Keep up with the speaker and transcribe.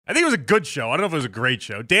I think it was a good show. I don't know if it was a great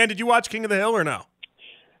show. Dan, did you watch King of the Hill or no?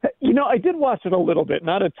 I did watch it a little bit,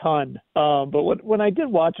 not a ton. But when I did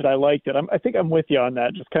watch it, I liked it. I think I'm with you on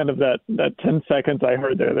that. Just kind of that 10 seconds I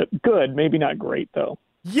heard there. That good, maybe not great though.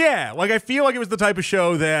 Yeah, like I feel like it was the type of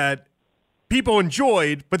show that people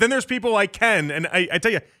enjoyed, but then there's people like Ken, and I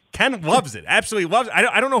tell you, Ken loves it, absolutely loves it.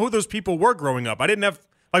 I don't know who those people were growing up. I didn't have,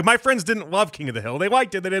 like, my friends didn't love King of the Hill. They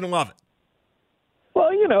liked it, they didn't love it. Well,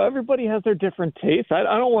 everybody has their different tastes. I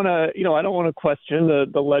don't want to question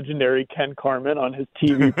the legendary Ken Carmen on his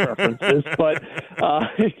TV preferences, but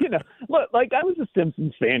look, like I was a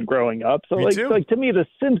Simpsons fan growing up, so Me too. like to me, the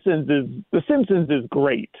Simpsons is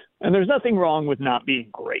great, and there's nothing wrong with not being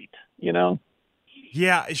great,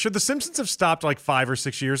 Yeah, should the Simpsons have stopped like 5 or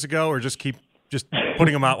 6 years ago, or just keep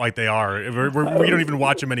putting them out like they are? We don't even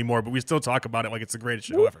watch them anymore, but we still talk about it like it's the greatest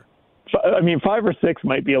show ever. I mean, 5 or 6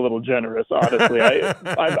 might be a little generous, honestly.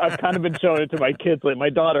 I've kind of been showing it to my kids. Like, my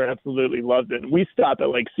daughter absolutely loves it. We stopped at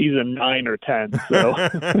like season 9 or 10. So,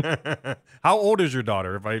 how old is your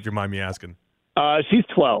daughter, if you mind me asking? She's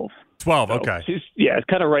 12. 12. So Okay. It's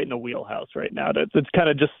kind of right in the wheelhouse right now. It's kind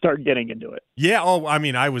of just start getting into it. Yeah. Oh, I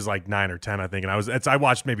mean, I was like 9 or 10, I think, and I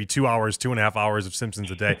watched maybe 2.5 hours of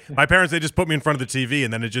Simpsons a day. My parents, they just put me in front of the TV,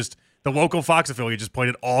 and then the local Fox affiliate just played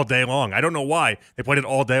it all day long. I don't know why they played it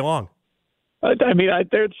all day long. I mean,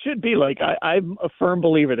 there should be I'm a firm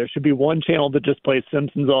believer there should be one channel that just plays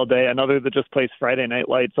Simpsons all day, another that just plays Friday Night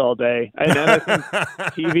Lights all day, and then I think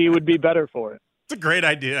TV would be better for it. It's a great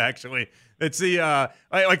idea, actually. It's the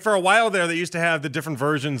like for a while there, they used to have the different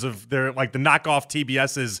versions of their the knockoff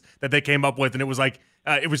TBSs that they came up with, and it was like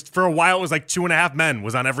for a while it was like 2.5 Men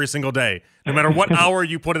was on every single day, no matter what hour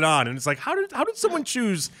you put it on, and it's like how did someone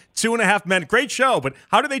choose 2.5 Men? Great show, but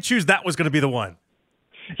how did they choose that was going to be the one?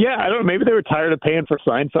 Yeah, I don't know. Maybe they were tired of paying for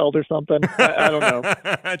Seinfeld or something. I don't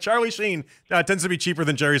know. Charlie Sheen tends to be cheaper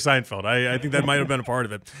than Jerry Seinfeld. I think that might have been a part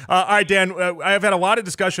of it. All right, Dan, I've had a lot of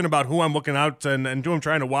discussion about who I'm looking out and who I'm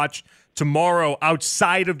trying to watch tomorrow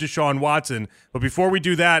outside of Deshaun Watson. But before we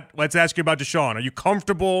do that, let's ask you about Deshaun. Are you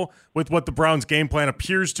comfortable with what the Browns' game plan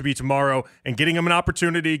appears to be tomorrow and getting him an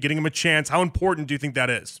opportunity, getting him a chance? How important do you think that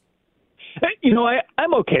is?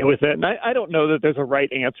 I'm okay with it. And I don't know that there's a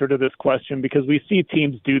right answer to this question because we see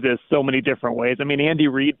teams do this so many different ways. I mean, Andy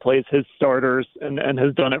Reid plays his starters and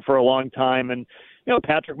has done it for a long time. And,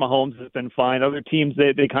 Patrick Mahomes has been fine. Other teams,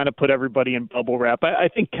 they kind of put everybody in bubble wrap. I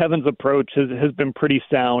think Kevin's approach has been pretty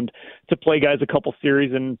sound to play guys a couple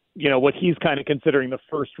series and, what he's kind of considering the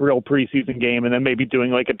first real preseason game and then maybe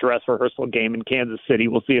doing like a dress rehearsal game in Kansas City.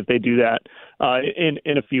 We'll see if they do that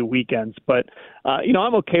in a few weekends. But,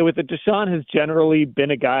 I'm okay with it. Deshaun has generally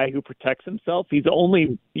been a guy who protects himself. He's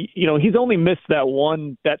only missed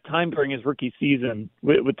that time during his rookie season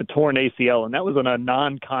with the torn ACL, and that was on a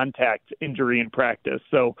non-contact injury in practice.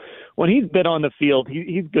 So when he's been on the field,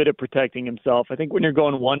 he's good at protecting himself. I think when you're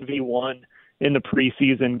going 1v1 in the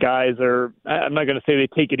preseason, guys I'm not going to say they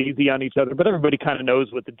take it easy on each other, but everybody kind of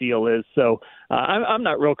knows what the deal is. So I'm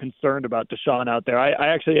not real concerned about Deshaun out there.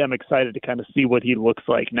 I actually am excited to kind of see what he looks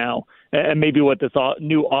like now and maybe what this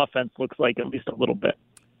new offense looks like at least a little bit.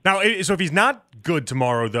 Now, so if he's not good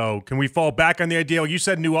tomorrow, though, can we fall back on the idea? You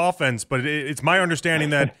said new offense, but it's my understanding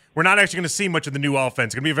that we're not actually going to see much of the new offense.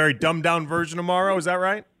 It's going to be a very dumbed-down version tomorrow. Is that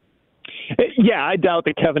right? Yeah, I doubt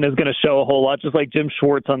that Kevin is going to show a whole lot. Just like Jim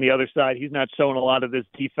Schwartz on the other side, he's not showing a lot of this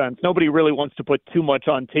defense. Nobody really wants to put too much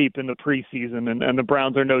on tape in the preseason, and the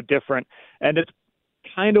Browns are no different. And it's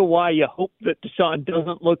kind of why you hope that Deshaun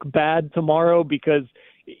doesn't look bad tomorrow because –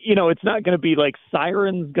 it's not going to be like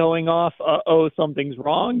sirens going off, something's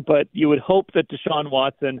wrong, but you would hope that Deshaun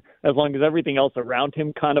Watson, as long as everything else around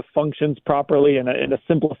him kind of functions properly and a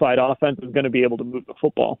simplified offense, is going to be able to move the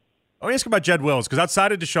football. I want to ask about Jed Wills, because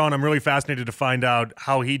outside of Deshaun, I'm really fascinated to find out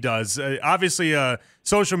how he does. Obviously,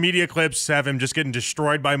 social media clips have him just getting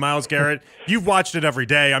destroyed by Myles Garrett. You've watched it every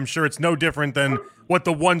day. I'm sure it's no different than what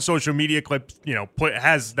the one social media clip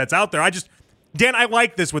has that's out there. Dan, I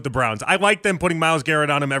like this with the Browns. I like them putting Myles Garrett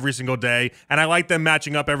on him every single day, and I like them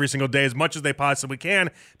matching up every single day as much as they possibly can,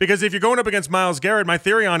 because if you're going up against Myles Garrett, my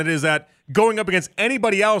theory on it is that going up against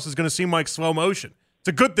anybody else is going to seem like slow motion. It's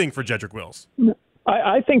a good thing for Jedrick Wills.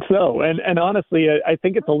 I think so. And honestly, I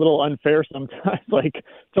think it's a little unfair sometimes,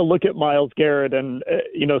 to look at Myles Garrett and,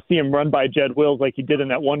 see him run by Jed Wills like he did in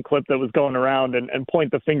that one clip that was going around and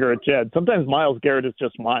point the finger at Jed. Sometimes Myles Garrett is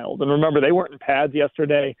just Myles. And remember, they weren't in pads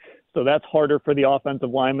yesterday. So that's harder for the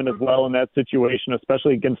offensive lineman as well in that situation,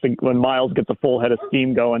 especially when Myles gets a full head of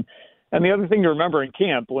steam going. And the other thing to remember in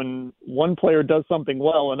camp, when one player does something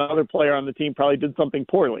well, another player on the team probably did something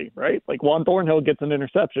poorly, right? Like Juan Thornhill gets an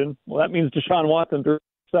interception. Well, that means Deshaun Watson threw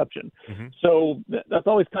interception. So that's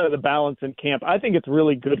always kind of the balance in camp. I think it's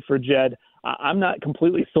really good for Jed. I'm not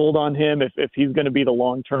completely sold on him if he's going to be the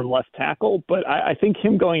long-term left tackle, but I think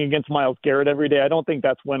him going against Myles Garrett every day, I don't think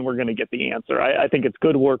that's when we're going to get the answer. I think it's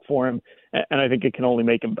good work for him, and I think it can only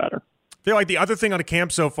make him better. I feel like the other thing on the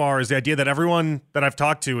camp so far is the idea that everyone that I've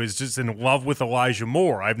talked to is just in love with Elijah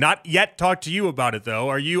Moore. I've not yet talked to you about it, though.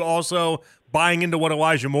 Are you also buying into what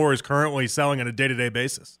Elijah Moore is currently selling on a day-to-day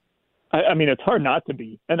basis? I mean, it's hard not to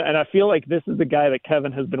be. And I feel like this is the guy that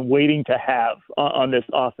Kevin has been waiting to have on this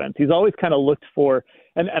offense. He's always kind of looked for,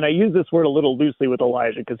 and I use this word a little loosely with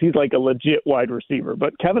Elijah because he's like a legit wide receiver.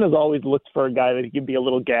 But Kevin has always looked for a guy that he can be a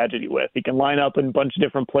little gadgety with. He can line up in a bunch of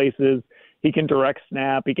different places. He can direct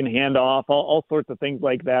snap. He can hand off, all sorts of things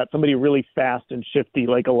like that. Somebody really fast and shifty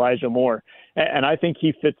like Elijah Moore. And I think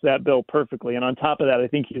he fits that bill perfectly. And on top of that, I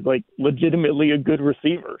think he's like legitimately a good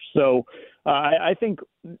receiver. So I think,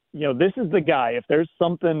 this is the guy. If there's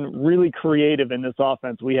something really creative in this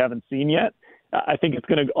offense we haven't seen yet, I think it's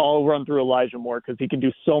going to all run through Elijah Moore because he can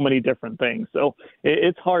do so many different things. So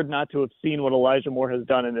it's hard not to have seen what Elijah Moore has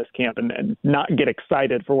done in this camp and not get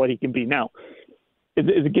excited for what he can be. Now, is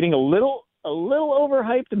it getting a little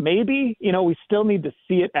overhyped? Maybe. We still need to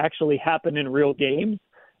see it actually happen in real games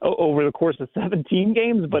over the course of 17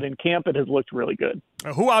 games, but in camp it has looked really good.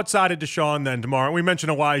 Who outside of Deshaun then tomorrow? We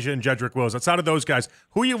mentioned Elijah and Jedrick Wills. Outside of those guys,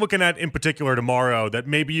 who are you looking at in particular tomorrow that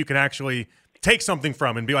maybe you can actually take something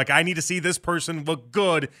from and be like, I need to see this person look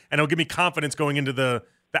good, and it'll give me confidence going into the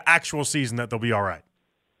actual season that they'll be all right?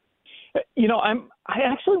 I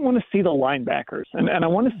actually want to see the linebackers, and I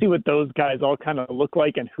want to see what those guys all kind of look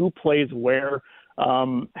like and who plays where.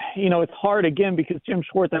 It's hard, again, because Jim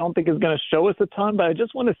Schwartz, I don't think, is going to show us a ton, but I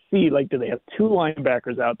just want to see, do they have 2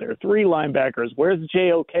 linebackers out there, 3 linebackers? Where's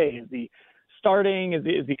JOK? Is he starting? Is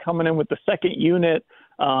he coming in with the second unit?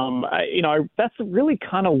 That's really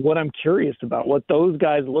kind of what I'm curious about, what those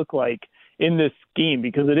guys look like in this scheme,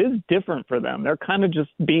 because it is different for them. They're kind of just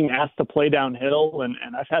being asked to play downhill, and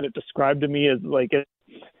I've had it described to me as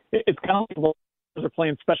it's kind of like they're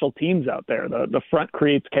playing special teams out there. The front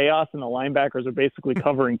creates chaos, and the linebackers are basically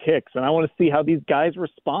covering kicks, and I want to see how these guys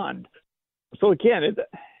respond. So again,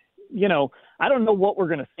 I don't know what we're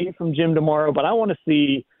going to see from Jim tomorrow, but I want to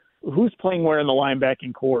see who's playing where in the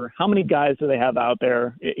linebacking core. How many guys do they have out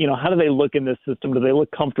there? How do they look in this system? Do they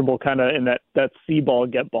look comfortable kind of in that see ball,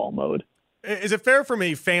 get ball mode? Is it fair from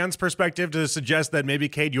a fan's perspective to suggest that maybe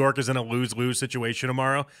Cade York is in a lose-lose situation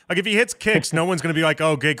tomorrow? Like, if he hits kicks, no one's going to be like,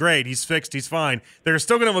 oh, okay, great, he's fixed, he's fine. They're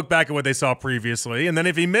still going to look back at what they saw previously. And then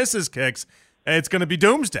if he misses kicks, it's going to be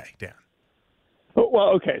doomsday, Dan. Well,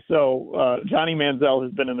 okay, so Johnny Manziel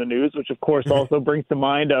has been in the news, which, of course, also brings to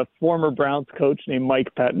mind a former Browns coach named Mike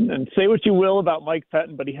Pettin. And say what you will about Mike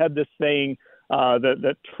Pettin, but he had this saying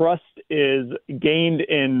that trust is gained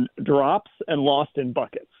in drops and lost in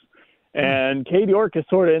buckets. And Cade York is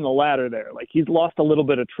sort of in the latter there. Like, he's lost a little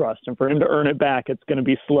bit of trust, and for him to earn it back, it's going to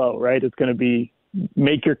be slow, right? It's going to be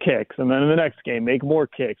make your kicks, and then in the next game, make more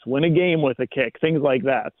kicks, win a game with a kick, things like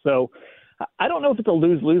that. So I don't know if it's a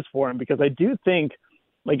lose-lose for him, because I do think,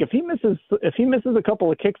 if he misses a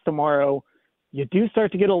couple of kicks tomorrow, you do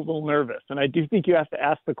start to get a little nervous. And I do think you have to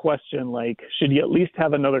ask the question, should you at least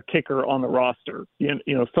have another kicker on the roster?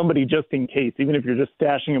 Somebody just in case, even if you're just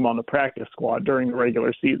stashing him on the practice squad during the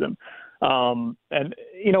regular season.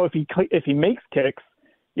 If he makes kicks,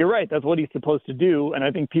 you're right, that's what he's supposed to do. And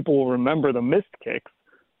I think people will remember the missed kicks,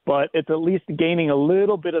 but it's at least gaining a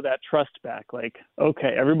little bit of that trust back.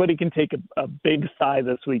 Okay, everybody can take a big sigh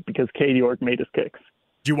this week because Cade York made his kicks.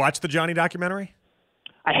 Did you watch the Johnny documentary?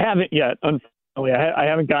 I haven't yet. Unfortunately, I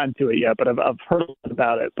haven't gotten to it yet, but I've heard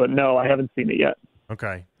about it. But no, I haven't seen it yet.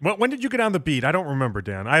 Okay. Well, when did you get on the beat? I don't remember,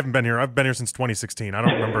 Dan. I haven't been here. I've been here since 2016. I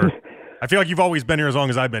don't remember. I feel like you've always been here as long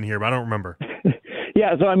as I've been here, but I don't remember.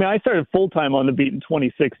 Yeah, so I started full-time on the beat in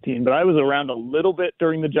 2016, but I was around a little bit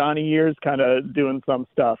during the Johnny years, kind of doing some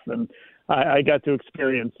stuff, and I got to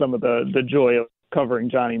experience some of the joy of covering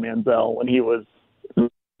Johnny Manziel when he was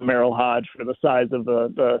Merrill Hodge for the size of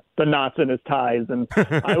the knots in his ties, and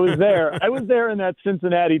I was there. I was there in that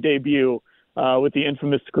Cincinnati debut with the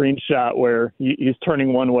infamous screenshot where he's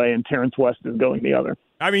turning one way and Terrence West is going the other.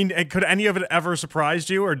 I mean, could any of it ever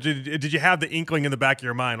surprised you, or did you have the inkling in the back of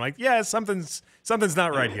your mind, something's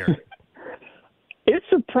not right here? It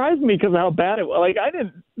surprised me because of how bad it was.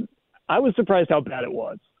 I was surprised how bad it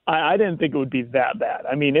was. I didn't think it would be that bad.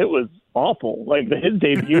 I mean, it was awful. His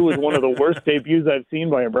debut was one of the worst debuts I've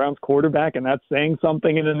seen by a Browns quarterback, and that's saying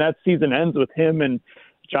something. And then that season ends with him and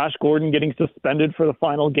Josh Gordon getting suspended for the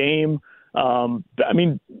final game. I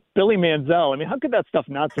mean, Billy Manziel, I mean, how could that stuff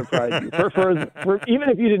not surprise you? For even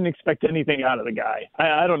if you didn't expect anything out of the guy,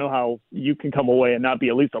 I don't know how you can come away and not be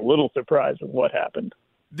at least a little surprised with what happened.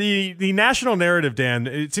 The national narrative, Dan,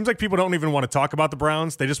 it seems like people don't even want to talk about the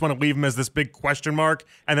Browns. They just want to leave them as this big question mark,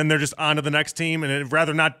 and then they're just on to the next team, and they'd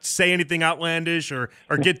rather not say anything outlandish or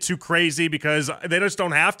get too crazy because they just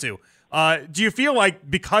don't have to. Do you feel like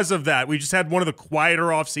because of that, we just had one of the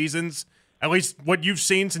quieter off seasons, at least what you've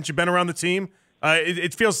seen since you've been around the team?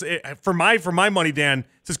 It feels, for my money, Dan,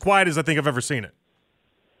 it's as quiet as I think I've ever seen it.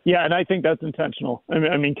 Yeah, and I think that's intentional.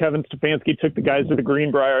 I mean, Kevin Stefanski took the guys to the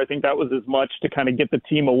Greenbrier. I think that was as much to kind of get the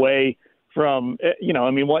team away from,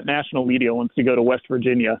 what national media wants to go to West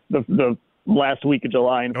Virginia the last week of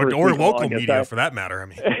July and or local media for that matter. I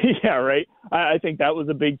mean, yeah, right. I think that was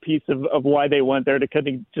a big piece of why they went there, to kind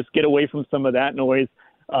of just get away from some of that noise.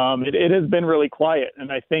 It has been really quiet, and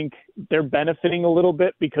I think they're benefiting a little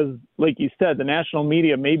bit because, like you said, the national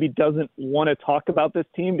media maybe doesn't want to talk about this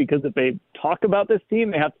team, because if they talk about this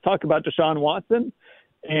team, they have to talk about Deshaun Watson,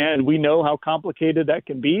 and we know how complicated that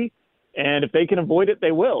can be, and if they can avoid it,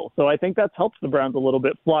 they will. So I think that's helped the Browns a little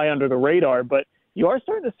bit fly under the radar, but you are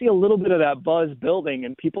starting to see a little bit of that buzz building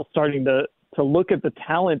and people starting to look at the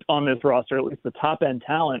talent on this roster, at least the top-end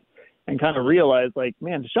talent, and kind of realize, like,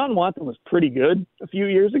 man, Deshaun Watson was pretty good a few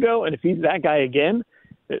years ago, and if he's that guy again,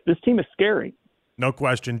 this team is scary. No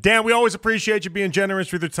question. Dan, we always appreciate you being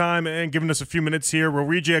generous with your time and giving us a few minutes here. We'll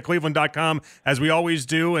read you at cleveland.com, as we always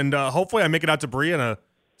do, and hopefully I make it out to Bree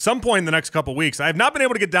some point in the next couple of weeks. I have not been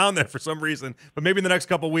able to get down there for some reason, but maybe in the next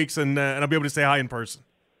couple of weeks, and I'll be able to say hi in person.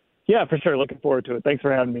 Yeah, for sure. Looking forward to it. Thanks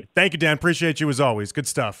for having me. Thank you, Dan. Appreciate you as always. Good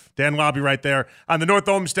stuff. Dan Labbe right there on the North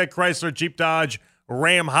Olmsted Chrysler Jeep Dodge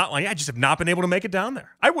Ram hotline. I just have not been able to make it down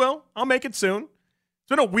there. I will. I'll make it soon.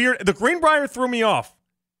 It's been the Greenbrier threw me off.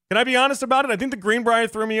 Can I be honest about it? I think the Greenbrier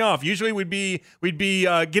threw me off. Usually we'd be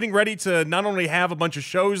getting ready to not only have a bunch of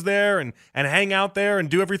shows there and hang out there and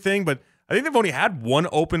do everything, but I think they've only had one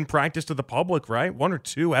open practice to the public, right? One or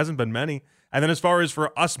two, hasn't been many. And then as far as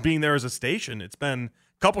for us being there as a station, it's been a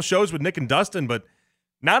couple shows with Nick and Dustin, but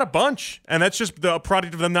not a bunch. And that's just the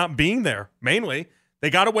product of them not being there, mainly. They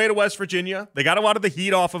got away to West Virginia. They got a lot of the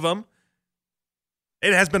heat off of them.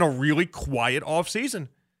 It has been a really quiet offseason.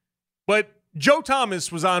 But Joe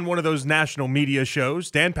Thomas was on one of those national media shows,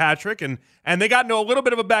 Dan Patrick, and they got into a little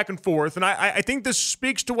bit of a back and forth. And I think this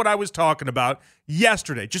speaks to what I was talking about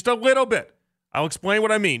yesterday, just a little bit. I'll explain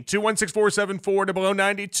what I mean.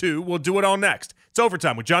 216-474-0092. We'll do it all next. It's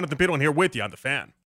Overtime with Jonathan Peterlin here with you on The Fan.